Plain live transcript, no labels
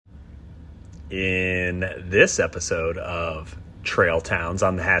In this episode of Trail Towns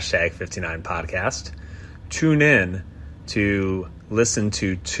on the hashtag 59 podcast, tune in to listen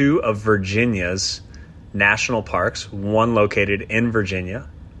to two of Virginia's national parks, one located in Virginia,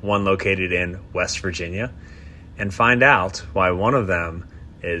 one located in West Virginia, and find out why one of them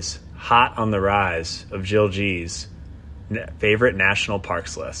is hot on the rise of Jill G's favorite national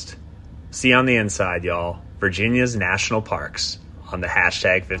parks list. See on the inside, y'all, Virginia's national parks on the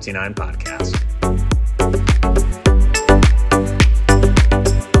hashtag 59 podcast.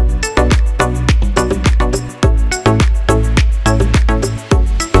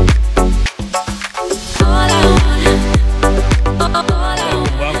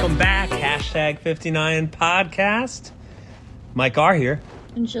 Welcome back, hashtag 59 podcast. Mike R here.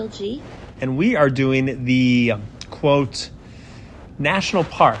 And Jill G. And we are doing the, quote, national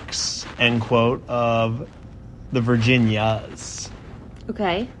parks, end quote, of the Virginias.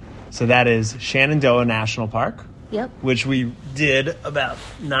 Okay. So that is Shenandoah National Park. Yep. Which we did about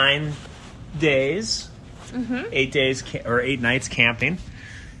 9 days, 8 days or 8 nights camping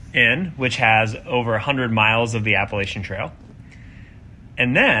in, which has over 100 miles of the Appalachian Trail.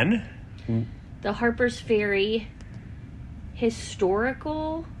 And then the Harpers Ferry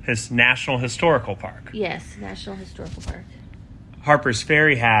Historical? National Historical Park. Yes, National Historical Park. Harpers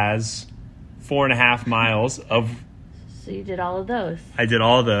Ferry has 4.5 miles of... So you did all of those. I did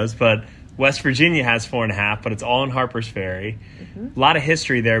all of those, but West Virginia has 4.5, but it's all in Harpers Ferry. A lot of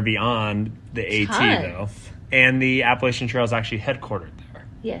history there beyond the AT, though. And the Appalachian Trail is actually headquartered there.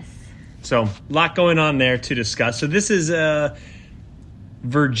 Yes. So, a lot going on there to discuss. So this is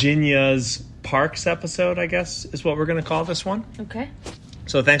Virginia's Parks episode, I guess, is what we're going to call this one. Okay.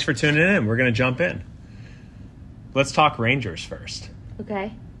 So thanks for tuning in. We're going to jump in. Let's talk Rangers first.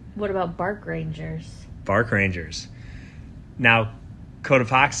 Okay. What about Bark Rangers? Bark Rangers. Now,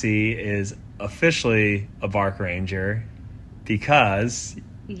 Cotopaxi is officially a Bark Ranger because...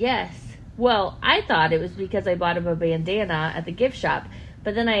 Yes. Well, I thought it was because I bought him a bandana at the gift shop,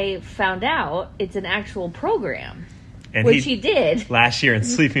 but then I found out it's an actual program, and which he did. Last year in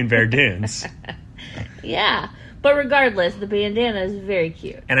Sleeping Bear Dunes. Yeah. But regardless, the bandana is very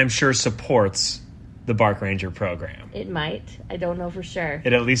cute. And I'm sure supports the Bark Ranger program. It might. I don't know for sure.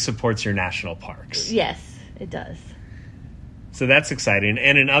 It at least supports your national parks. Yes, it does. So that's exciting.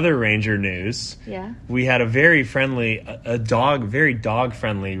 And in other ranger news, we had a very friendly, very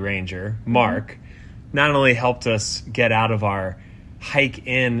dog-friendly ranger, Mark, not only helped us get out of our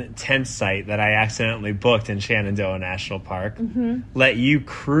hike-in tent site that I accidentally booked in Shenandoah National Park, let you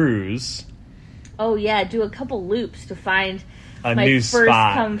cruise. Oh, yeah, do a couple loops to find my new spot.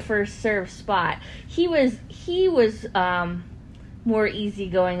 First come, first serve spot. He was more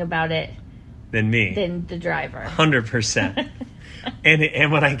easygoing about it than me. Than the driver. 100%.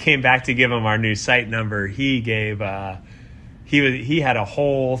 And when I came back to give him our new site number, he gave he had a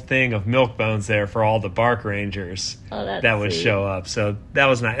whole thing of milk bones there for all the Bark Rangers that would show up. So that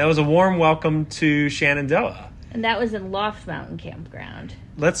was nice. That was a warm welcome to Shenandoah. And that was in Loft Mountain Campground.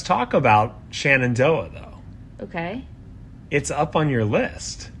 Let's talk about Shenandoah, though. Okay. It's up on your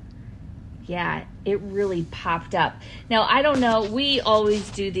list. Yeah, it really popped up. Now, I don't know. We always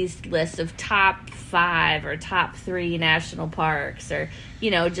do these lists of top 5 or top 3 national parks or,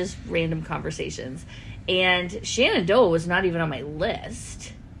 just random conversations. And Shenandoah was not even on my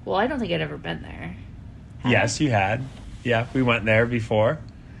list. Well, I don't think I'd ever been there. Yes, you had. Yeah, we went there before.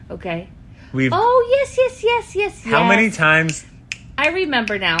 Okay. Yes. How many times? I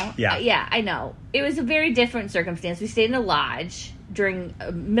remember now. Yeah. Yeah, I know. It was a very different circumstance. We stayed in a lodge during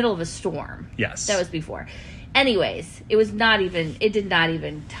the middle of a storm. Yes. That was before. Anyways, it did not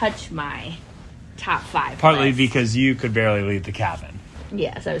even touch my top 5 Partly list. because you could barely leave the cabin.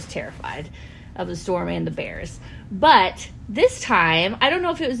 Yes, I was terrified of the storm and the bears. But this time, I don't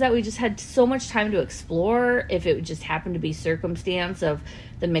know if it was that we just had so much time to explore, if it just happened to be circumstance of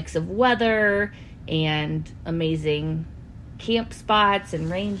the mix of weather and amazing camp spots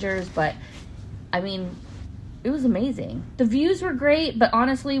and rangers, but I mean, it was amazing. The views were great, but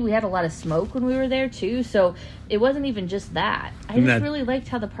honestly, we had a lot of smoke when we were there too, so it wasn't even just that. I just really liked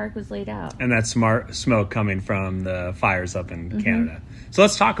how the park was laid out. And that smoke coming from the fires up in Canada. So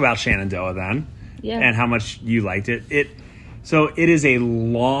let's talk about Shenandoah then, and how much you liked it. So it is a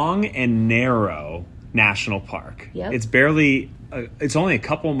long and narrow national park. Yep. It's barely, it's only a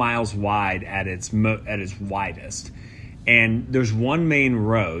couple miles wide at its widest. And there's one main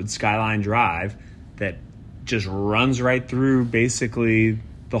road, Skyline Drive, that just runs right through basically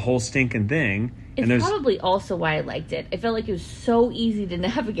the whole stinking thing. It's probably also why I liked it. I felt like it was so easy to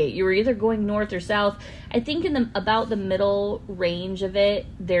navigate. You were either going north or south. I think in about the middle range of it,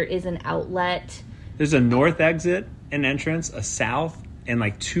 there is an outlet. There's a north exit and entrance, a south, and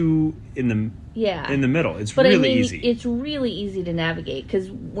like two in the middle. It's really easy. It's really easy to navigate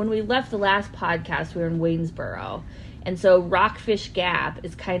because when we left the last podcast, we were in Waynesboro. And so Rockfish Gap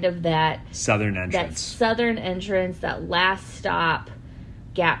is kind of that southern entrance. That last stop,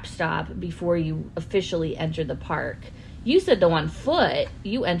 gap stop, before you officially enter the park. You said, though, on foot,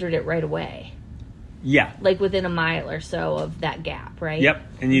 you entered it right away. Yeah. Like within a mile or so of that gap, right? Yep.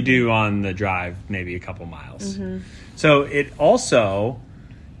 And you do on the drive maybe a couple miles. Mm-hmm. So it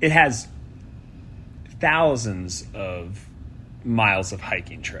has thousands of miles of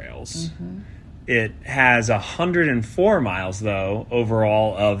hiking trails. Mm-hmm. It has 104 miles, though,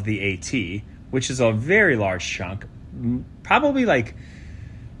 overall of the AT, which is a very large chunk. Probably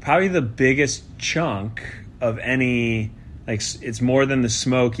the biggest chunk of any, like, it's more than the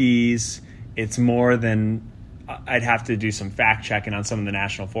Smokies. It's more than, I'd have to do some fact checking on some of the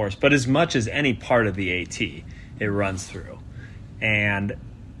national forests, but as much as any part of the AT it runs through. And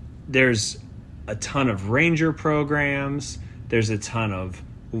there's a ton of ranger programs. There's a ton of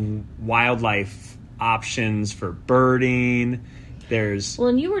wildlife options for birding.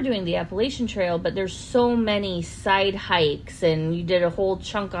 And you were doing the Appalachian Trail, but there's so many side hikes, and you did a whole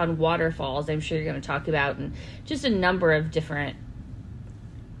chunk on waterfalls I'm sure you're going to talk about, and just a number of different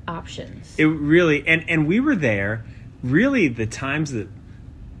options. It really, and we were there, really the times that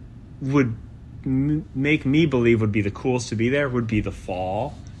would make me believe would be the coolest to be there would be the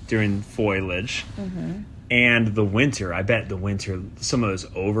fall during foliage. Mm-hmm. And the winter. I bet the winter, some of those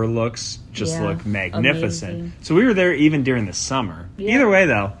overlooks just look magnificent. Amazing. So we were there even during the summer. Yeah. Either way,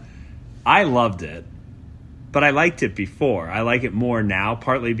 though, I loved it. But I liked it before. I like it more now,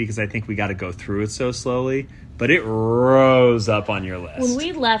 partly because I think we got to go through it so slowly. But it rose up on your list. When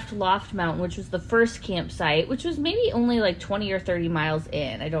we left Loft Mountain, which was the first campsite, which was maybe only like 20 or 30 miles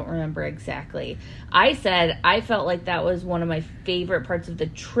in, I don't remember exactly, I said I felt like that was one of my favorite parts of the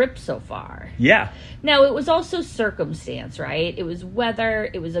trip so far. Yeah. Now, it was also circumstance, right? It was weather.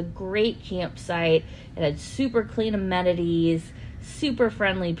 It was a great campsite. It had super clean amenities, super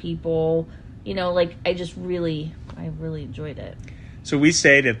friendly people. You know, like, I really enjoyed it. So we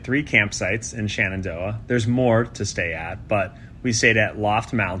stayed at 3 campsites in Shenandoah. There's more to stay at, but we stayed at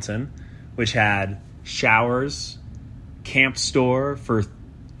Loft Mountain, which had showers, camp store for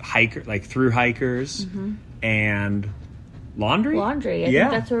through hikers, mm-hmm. and laundry. I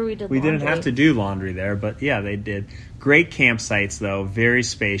think that's where we did laundry. We didn't have to do laundry there, but yeah, they did. Great campsites, though, very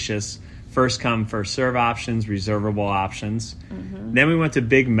spacious. First come, first serve options, reservable options. Mm-hmm. Then we went to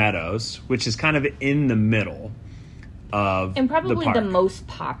Big Meadows, which is kind of in the middle of and probably the most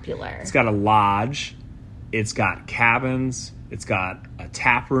popular. It's got a lodge, it's got cabins, it's got a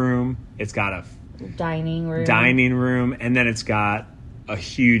tap room, it's got a dining room, and then it's got a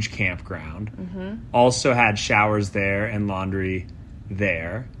huge campground. Mm-hmm. Also had showers there and laundry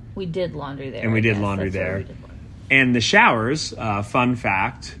there. We did laundry there. And the showers, fun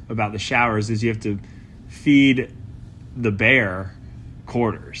fact about the showers is you have to feed the bear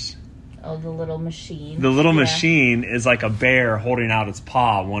quarters. Oh, the little machine. The little machine is like a bear holding out its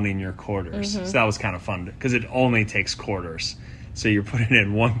paw wanting your quarters. Mm-hmm. So that was kind of fun because it only takes quarters. So you're putting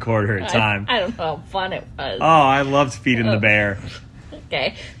in 1 quarter at a time. I don't know how fun it was. Oh, I loved feeding the bear.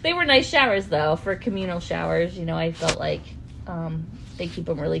 Okay. They were nice showers, though, for communal showers. You know, I felt like they keep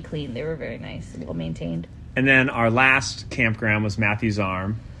them really clean. They were very nice and well maintained. And then our last campground was Matthew's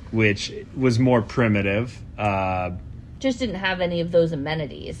Arm, which was more primitive. Just didn't have any of those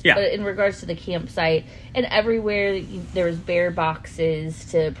amenities. Yeah. But in regards to the campsite, and everywhere there was bear boxes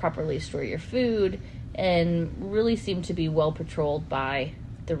to properly store your food, and really seemed to be well patrolled by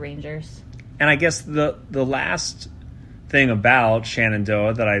the rangers. And I guess the last thing about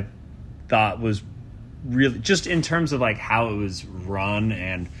Shenandoah that I thought was really, just in terms of like how it was run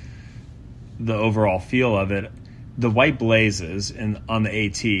and the overall feel of it, the white blazes on the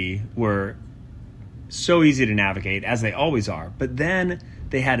AT were so easy to navigate, as they always are. But then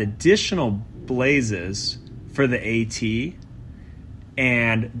they had additional blazes for the AT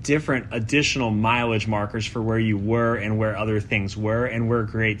and different additional mileage markers for where you were and where other things were and where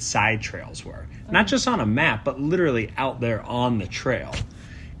great side trails were. Not just on a map, but literally out there on the trail.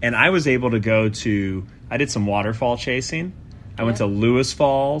 And I was able to I did some waterfall chasing. I went to Lewis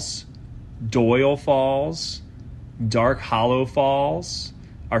Falls, Doyle Falls, Dark Hollow Falls.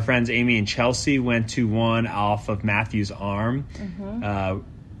 Our friends Amy and Chelsea went to one off of Matthew's Arm. Mm-hmm.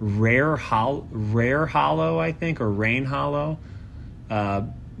 Rare Hollow, I think, or Rain Hollow.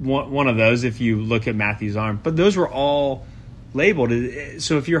 one of those if you look at Matthew's Arm. But those were all labeled.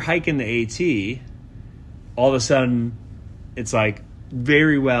 So if you're hiking the AT, all of a sudden it's like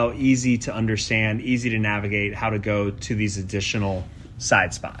very well, easy to understand, easy to navigate how to go to these additional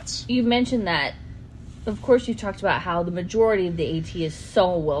side spots. You mentioned that, of course, you talked about how the majority of the AT is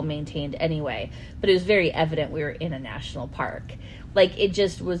so well maintained anyway, but it was very evident we were in a national park. Like, it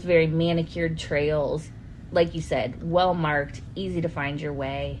just was very manicured trails, like you said, well marked, easy to find your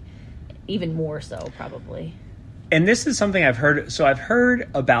way, even more so probably. And this is something I've heard. So I've heard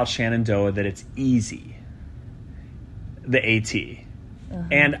about Shenandoah that it's easy, the AT. Uh-huh.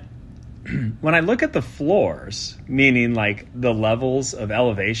 And when I look at the floors, meaning like the levels of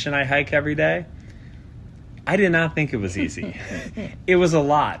elevation I hike every day, I did not think it was easy. It was a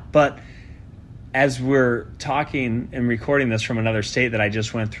lot. But as we're talking and recording this from another state that I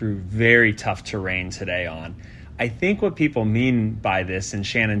just went through very tough terrain today on, I think what people mean by this in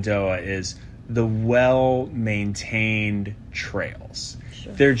Shenandoah is the well-maintained trails.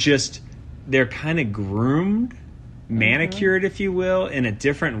 Sure. They're kind of groomed, manicured, if you will, in a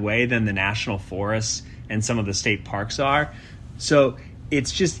different way than the national forests and some of the state parks are. So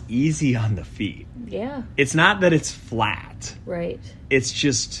it's just easy on the feet. Yeah. It's not that it's flat. Right. It's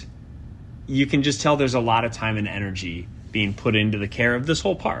just, you can just tell there's a lot of time and energy being put into the care of this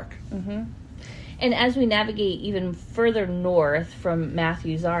whole park. Mm-hmm. And as we navigate even further north from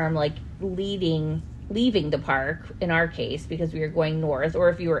Matthew's Arm, like leaving the park, in our case, because we were going north, or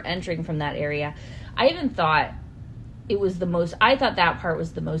if you were entering from that area, I even thought I thought that part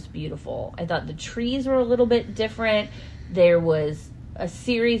was the most beautiful. I thought the trees were a little bit different. There was a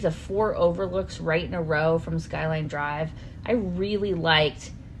series of 4 overlooks right in a row from Skyline Drive. I really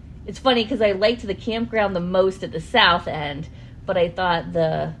liked. It's funny because I liked the campground the most at the south end, but I thought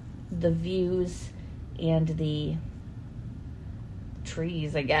the views and the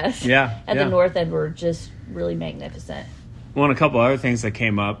trees, I guess, at the north end were just really magnificent. Well, and a couple other things that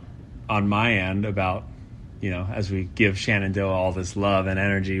came up on my end about, as we give Shenandoah all this love and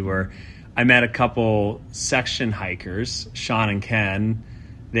energy, were I met a couple section hikers, Sean and Ken.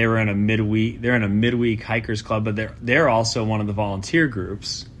 They're in a midweek hikers club, but they're also one of the volunteer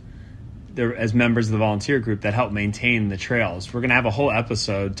groups. They're as members of the volunteer group that help maintain the trails. We're going to have a whole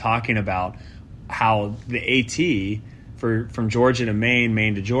episode talking about how the AT from Georgia to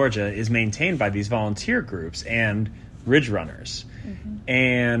Maine to Georgia is maintained by these volunteer groups and ridge runners. Mm-hmm.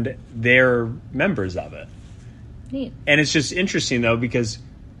 And they're members of it. Neat. And it's just interesting, though, because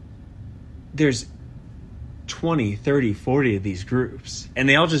there's 20, 30, 40 of these groups, and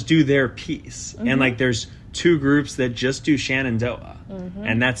they all just do their piece. Mm-hmm. And, like, there's 2 groups that just do Shenandoah,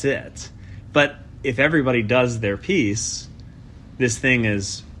 and that's it. But if everybody does their piece, this thing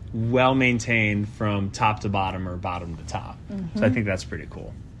is well-maintained from top to bottom or bottom to top. Mm-hmm. So I think that's pretty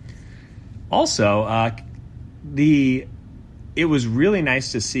cool. Also, it was really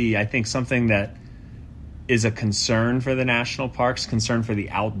nice to see, I think, something that is a concern for the national parks, concern for the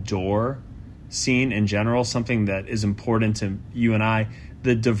outdoor scene in general, something that is important to you and I.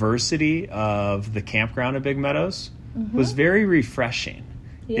 The diversity of the campground at Big Meadows was very refreshing.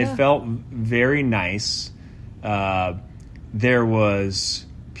 Yeah. It felt very nice. There was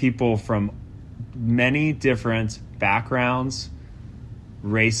people from many different backgrounds,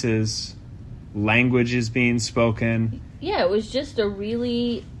 races, languages being spoken. Yeah, it was just a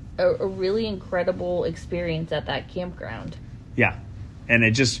really incredible experience at that campground. Yeah. And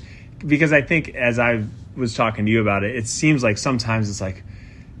it just, because I think as I was talking to you about it, it seems like sometimes it's like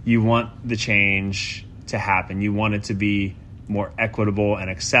you want the change to happen. You want it to be more equitable and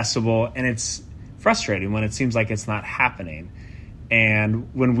accessible. And it's frustrating when it seems like it's not happening. And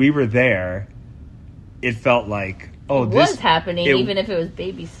when we were there, it felt like, it was happening, even if it was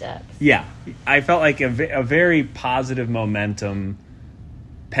baby steps. Yeah. I felt like a very positive momentum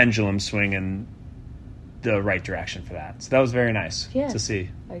pendulum swing in the right direction for that. So that was very nice to see.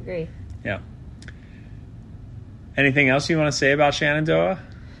 I agree. Yeah. Anything else you want to say about Shenandoah?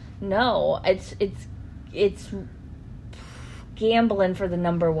 No, it's gambling for the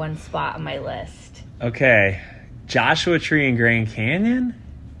number 1 spot on my list. Okay. Joshua Tree and Grand Canyon?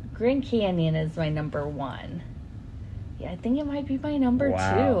 Grand Canyon is my number 1. Yeah, I think it might be my number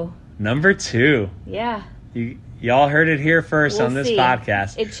 2. Number 2. Yeah. Y'all heard it here first on this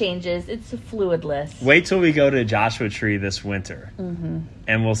podcast. It changes. It's a fluid list. Wait till we go to Joshua Tree this winter. Mm-hmm.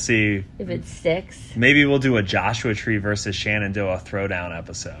 And we'll see. If it sticks. Maybe we'll do a Joshua Tree versus Shenandoah throwdown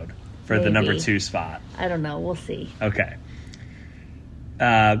episode for the number 2 spot. I don't know. We'll see. Okay.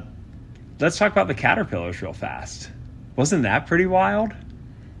 Let's talk about the caterpillars real fast. Wasn't that pretty wild?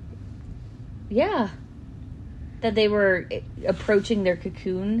 Yeah. that they were approaching their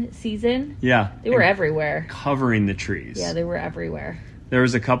cocoon season. Yeah. They were everywhere. Covering the trees. Yeah, they were everywhere. There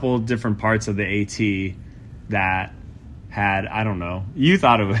was a couple different parts of the AT that had, I don't know, you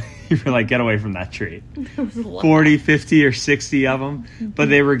thought of it, you were like, get away from that tree. There was a lot. 40, 50, or 60 of them. But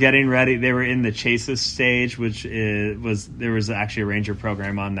they were getting ready. They were in the chases stage, which there was actually a ranger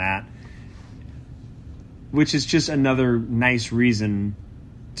program on that, which is just another nice reason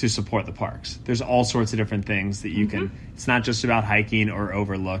to support the parks. There's all sorts of different things that you can, it's not just about hiking or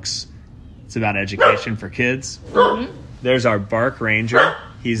overlooks. It's about education for kids. There's our bark ranger.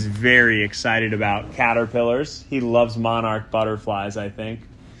 He's very excited about caterpillars. He loves monarch butterflies, I think.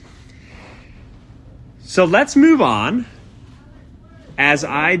 So let's move on. As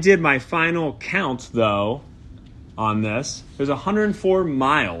I did my final count, though, on this, there's 104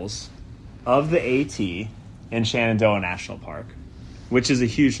 miles of the AT in Shenandoah National Park, which is a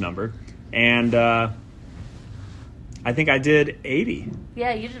huge number. And I think I did 80.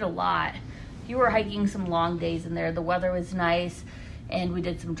 Yeah, you did a lot. You were hiking some long days in there. The weather was nice, and we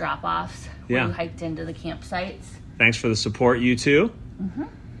did some drop-offs where you hiked into the campsites. Thanks for the support, you two.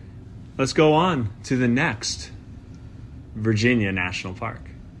 Let's go on to the next Virginia National Park.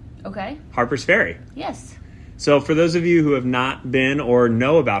 Okay. Harpers Ferry. Yes. So for those of you who have not been or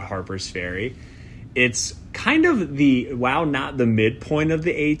know about Harpers Ferry, it's kind of not the midpoint of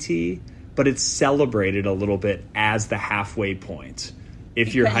the AT, but it's celebrated a little bit as the halfway point.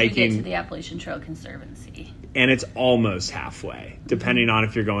 If you're hiking, you get to the Appalachian Trail Conservancy. And it's almost halfway, depending on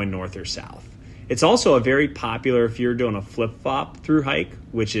if you're going north or south. It's also a very popular, if you're doing a flip-flop through hike,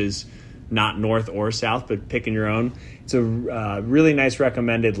 which is not north or south, but picking your own. It's a really nice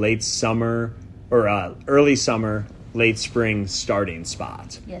recommended late summer or early summer, late spring starting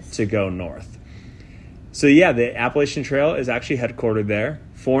spot to go north. So yeah, the Appalachian Trail is actually headquartered there.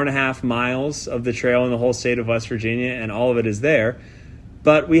 4.5 miles of the trail in the whole state of West Virginia, and all of it is there.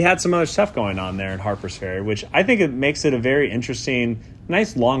 But we had some other stuff going on there in Harpers Ferry, which I think it makes it a very interesting,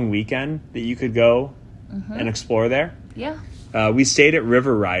 nice long weekend that you could go and explore there. Yeah. We stayed at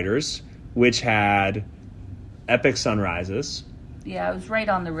River Riders, which had epic sunrises. Yeah, it was right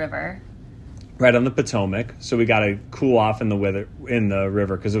on the river. Right on the Potomac, so we got to cool off in the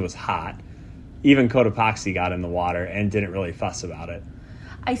river because it was hot. Even Cotopaxi got in the water and didn't really fuss about it.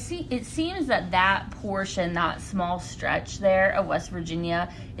 I see. It seems that portion, that small stretch there of West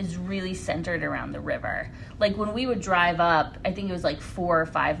Virginia, is really centered around the river. Like when we would drive up, I think it was like 4 or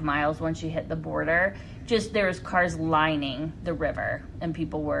 5 miles once you hit the border. Just there was cars lining the river, and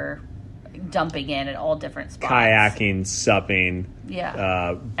people were dumping in at all different spots. Kayaking, supping,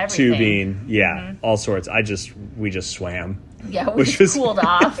 tubing, all sorts. We just swam. Yeah, we just cooled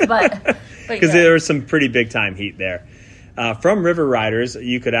off, but because there was some pretty big time heat there. From River Riders,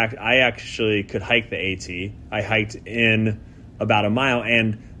 I actually could hike the AT. I hiked in about a mile,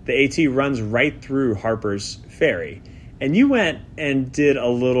 and the AT runs right through Harpers Ferry. And you went and did a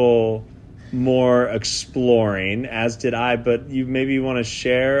little more exploring, as did I, but you maybe want to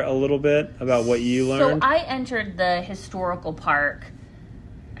share a little bit about what you learned? So I entered the historical park,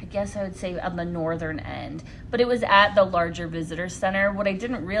 I guess I would say on the northern end, but it was at the larger visitor center. What I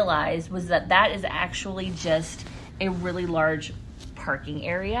didn't realize was that is actually just a really large parking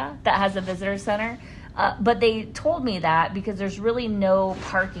area that has a visitor center. But they told me that because there's really no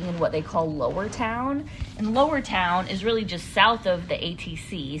parking in what they call Lower Town. And Lower Town is really just south of the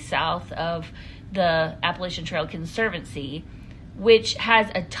ATC, south of the Appalachian Trail Conservancy, which has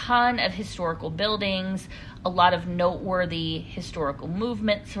a ton of historical buildings. A lot of noteworthy historical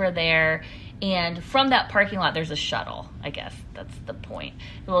movements are there. And from that parking lot, there's a shuttle. I guess that's the point.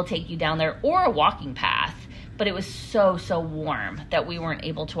 It will take you down there, or a walking path. But it was so warm that we weren't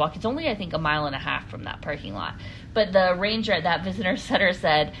able to walk. It's only, I think, 1.5 miles from that parking lot. But the ranger at that visitor center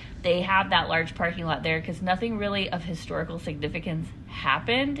said they have that large parking lot there because nothing really of historical significance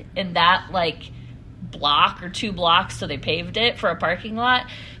happened in that, block or 2 blocks, so they paved it for a parking lot.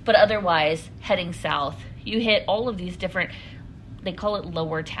 But otherwise, heading south, you hit all of these different, they call it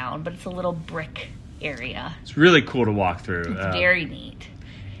Lower Town, but it's a little brick area. It's really cool to walk through. It's very neat.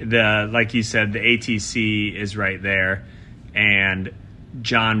 Like you said, the ATC is right there, and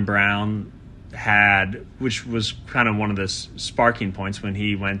John Brown which was kind of one of the sparking points when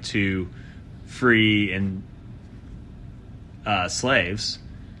he went to free and slaves,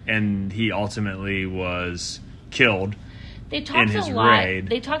 and he ultimately was killed. They talked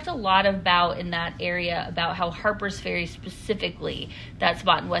a lot about in that area about how Harpers Ferry specifically, that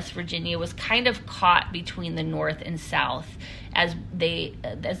spot in West Virginia, was kind of caught between the North and South as the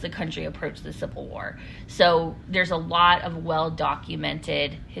country approached the Civil War. So there's a lot of well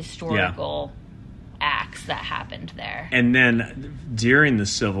documented historical acts that happened there. And then during the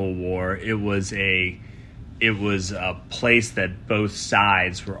Civil War, it was a place that both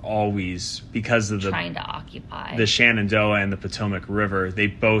sides were always, because of trying to occupy the Shenandoah and the Potomac River, they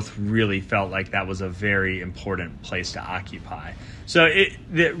both really felt like that was a very important place to occupy. So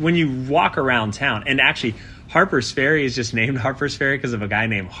when you walk around town, and actually Harpers Ferry is just named Harpers Ferry because of a guy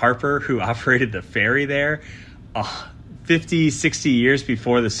named Harper who operated the ferry there 50, 60 years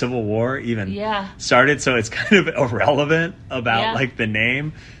before the Civil War even started. So it's kind of irrelevant about like the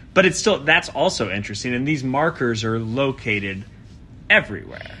name. But it's still, that's also interesting. And these markers are located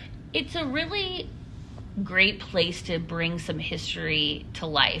everywhere. It's a really great place to bring some history to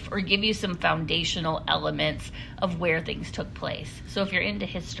life or give you some foundational elements of where things took place. So if you're into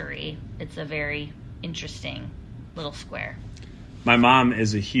history, it's a very interesting little square. My mom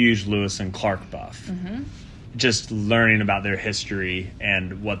is a huge Lewis and Clark buff. Mm-hmm. Just learning about their history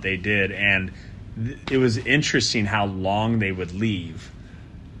and what they did. And it was interesting how long they would leave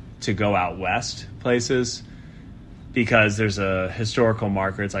to go out west places, because there's a historical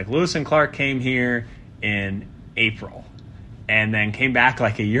marker. It's like Lewis and Clark came here in April and then came back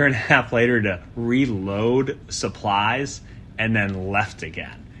like a year and a half later to reload supplies and then left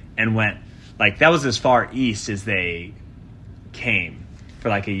again and went like, that was as far east as they came for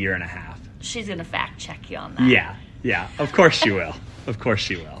like a year and a half. She's going to fact check you on that. Yeah. Of course she will. Of course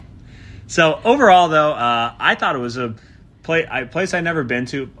she will. So overall though, I thought it was a place I'd never been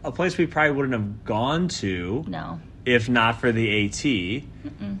to, a place we probably wouldn't have gone to if not for the AT.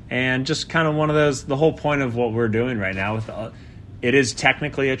 Mm-mm. And just kind of one of those, the whole point of what we're doing right now, it is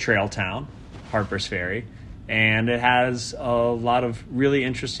technically a trail town, Harpers Ferry, and it has a lot of really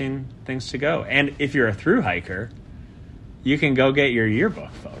interesting things to go. And if you're a thru hiker, you can go get your yearbook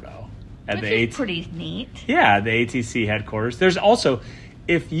photo at Which is pretty neat. Yeah, the ATC headquarters. There's also,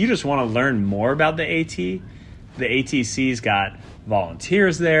 if you just want to learn more about the ATC's got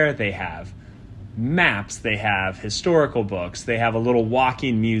volunteers there. They have maps. They have historical books. They have a little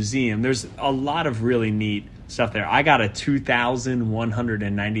walking museum. There's a lot of really neat stuff there. I got a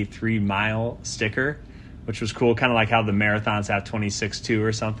 2,193-mile sticker, which was cool, kind of like how the marathons have 26.2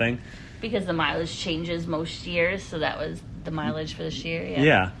 or something. Because the mileage changes most years, so that was the mileage for this year.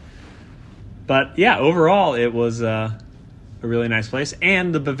 Yeah. But, yeah, overall, it was a really nice place.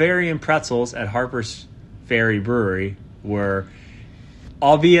 And the Bavarian pretzels at Harpers Ferry Brewery were,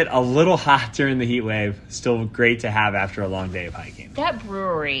 albeit a little hot during the heat wave, still great to have after a long day of hiking. That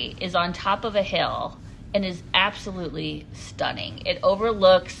brewery is on top of a hill and is absolutely stunning. It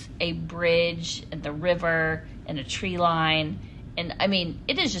overlooks a bridge and the river and a tree line. And, I mean,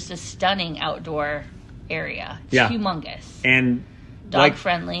 it is just a stunning outdoor area. It's humongous. And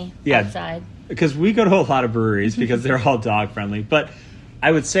dog-friendly outside. Because we go to a lot of breweries because they're all dog-friendly. But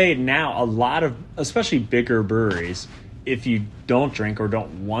I would say now a lot of, especially bigger breweries, if you don't drink or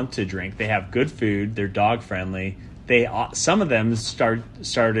don't want to drink, they have good food. They're dog-friendly. Some of them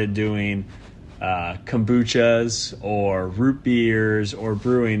started doing kombuchas or root beers or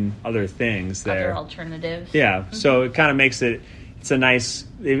brewing other things there. Other alternatives. Yeah, so it kind of makes it, it's a nice,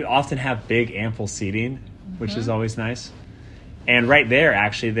 they often have big, ample seating, which is always nice. And right there,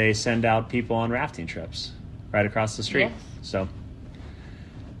 actually, they send out people on rafting trips right across the street. Yes. So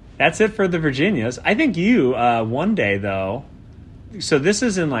that's it for the Virginias. I think you, one day, though, so this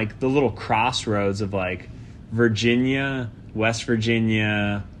is in, like, the little crossroads of, like, Virginia, West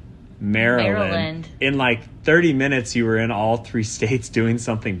Virginia, Maryland. In, like, 30 minutes, you were in all three states doing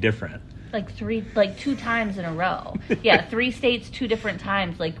something different. Like 2 times in a row. Yeah, 3 states, 2 different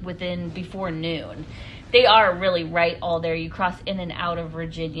times, like, before noon. They are really right all there. You cross in and out of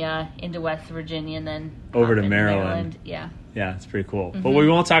Virginia into West Virginia and then over to Maryland. Yeah. Yeah, it's pretty cool. Mm-hmm. But we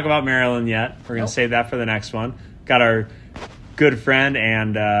won't talk about Maryland yet. We're going to save that for the next one. Got our good friend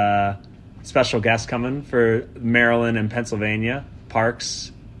and special guest coming for Maryland and Pennsylvania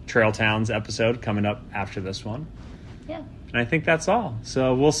Parks, Trail Towns episode coming up after this one. Yeah. And I think that's all.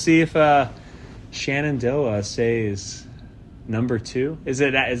 So we'll see if Shenandoah stays number 2. Is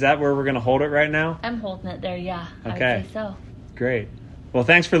that where we're going to hold it right now? I'm holding it there, yeah. Okay. I would say so. Great. Well,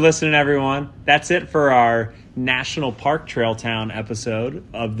 thanks for listening, everyone. That's it for our National Park Trail Town episode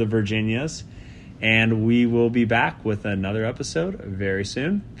of the Virginias. And we will be back with another episode very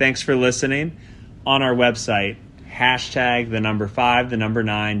soon. Thanks for listening. On our website, #5,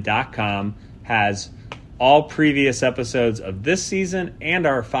 9.com has all previous episodes of this season and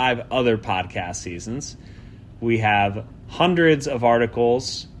our 5 other podcast seasons. We have hundreds of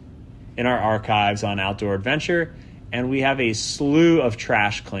articles in our archives on outdoor adventure, and we have a slew of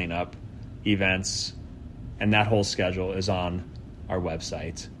trash cleanup events, and that whole schedule is on our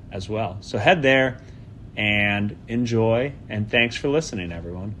website as well. So head there and enjoy, and thanks for listening,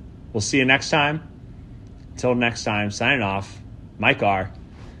 everyone. We'll see you next time. Until next time, signing off, Mike R.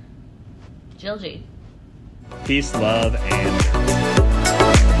 Jill G. Peace, love, and